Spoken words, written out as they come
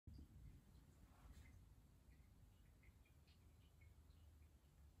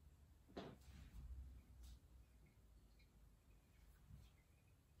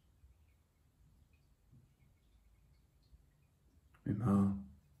No.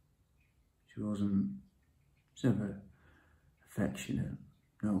 She never affectionate.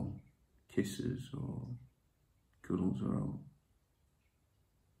 No kisses or cuddles or all.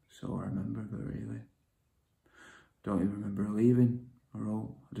 So I remember her really. Don't even remember her leaving or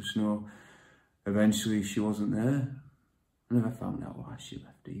all. I just know eventually she wasn't there. I never found out why she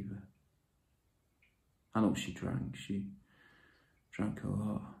left either. I know she drank. She drank a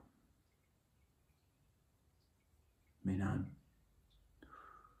lot. My nan.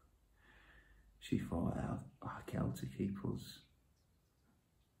 She fought out like hell to keep us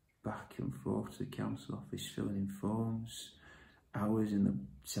back and forth to the council office, filling in forms, hours in the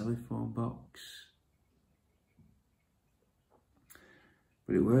telephone box.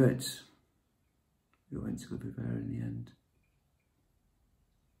 But it worked. We went to live with her in the end.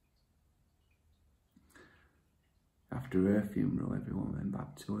 After her funeral, everyone went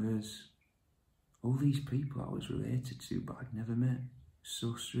back to hers. All these people I was related to, but I'd never met.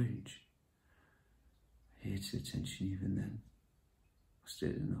 So strange. I hated attention even then. I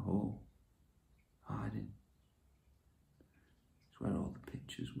stayed in the hall, hiding. It's where all the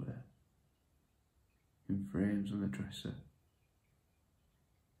pictures were, in frames on the dresser.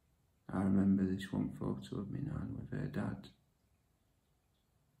 I remember this one photo of me nan with her dad.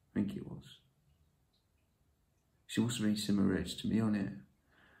 I think it was. She must have been similar age to me on it.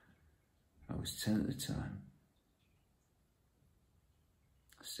 I was 10 at the time.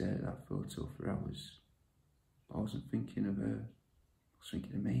 I stared at that photo for hours. But I wasn't thinking of her. I was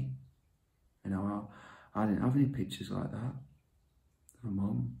thinking of me. You know, I didn't have any pictures like that of a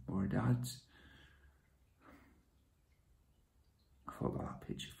mum or a dad. I thought about that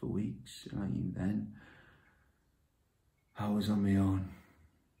picture for weeks, and even then, I was on my own.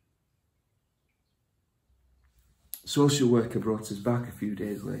 Social worker brought us back a few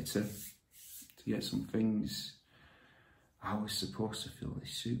days later to get some things. I was supposed to fill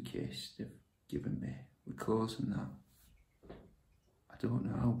this suitcase they've given me with clothes and that. I don't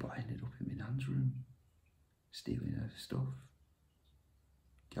know how, but I ended up in my nan's room, stealing her stuff.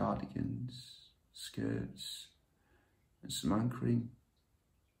 Cardigans, skirts, and some hand cream.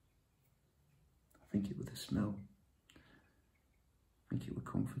 I think it was the smell. I think it was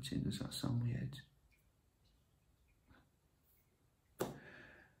comforting. Does that sound weird?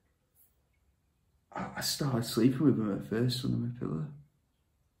 I started sleeping with them at first under my pillow.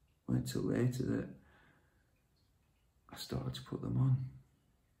 Wait until later that I started to put them on.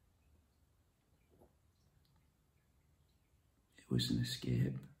 It was an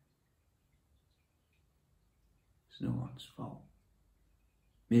escape. It's no one's fault.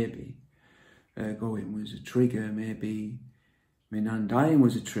 Maybe going was a trigger, maybe my nan dying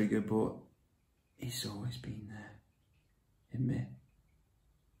was a trigger, but it's always been there in me.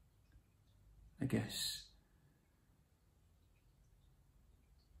 I guess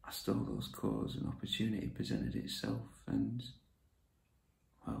I stole those clothes and opportunity presented itself, and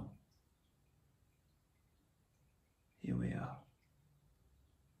well, here we are.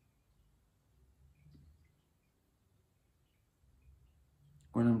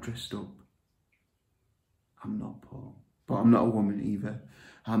 When I'm dressed up, I'm not Paul, but I'm not a woman either.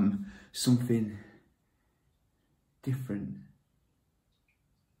 I'm something different.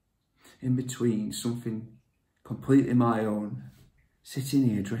 In between, something completely my own. Sitting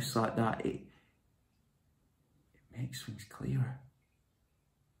here dressed like that, it makes things clearer.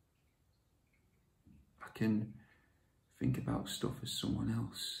 I can think about stuff as someone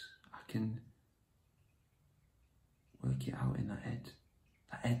else. I can work it out in that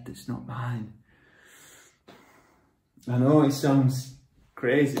head that's not mine. I know it sounds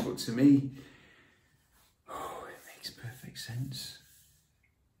crazy, but to me, oh, it makes perfect sense.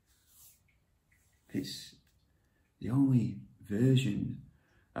 It's the only version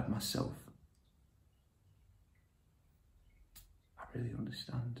of myself I really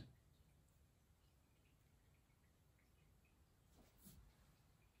understand.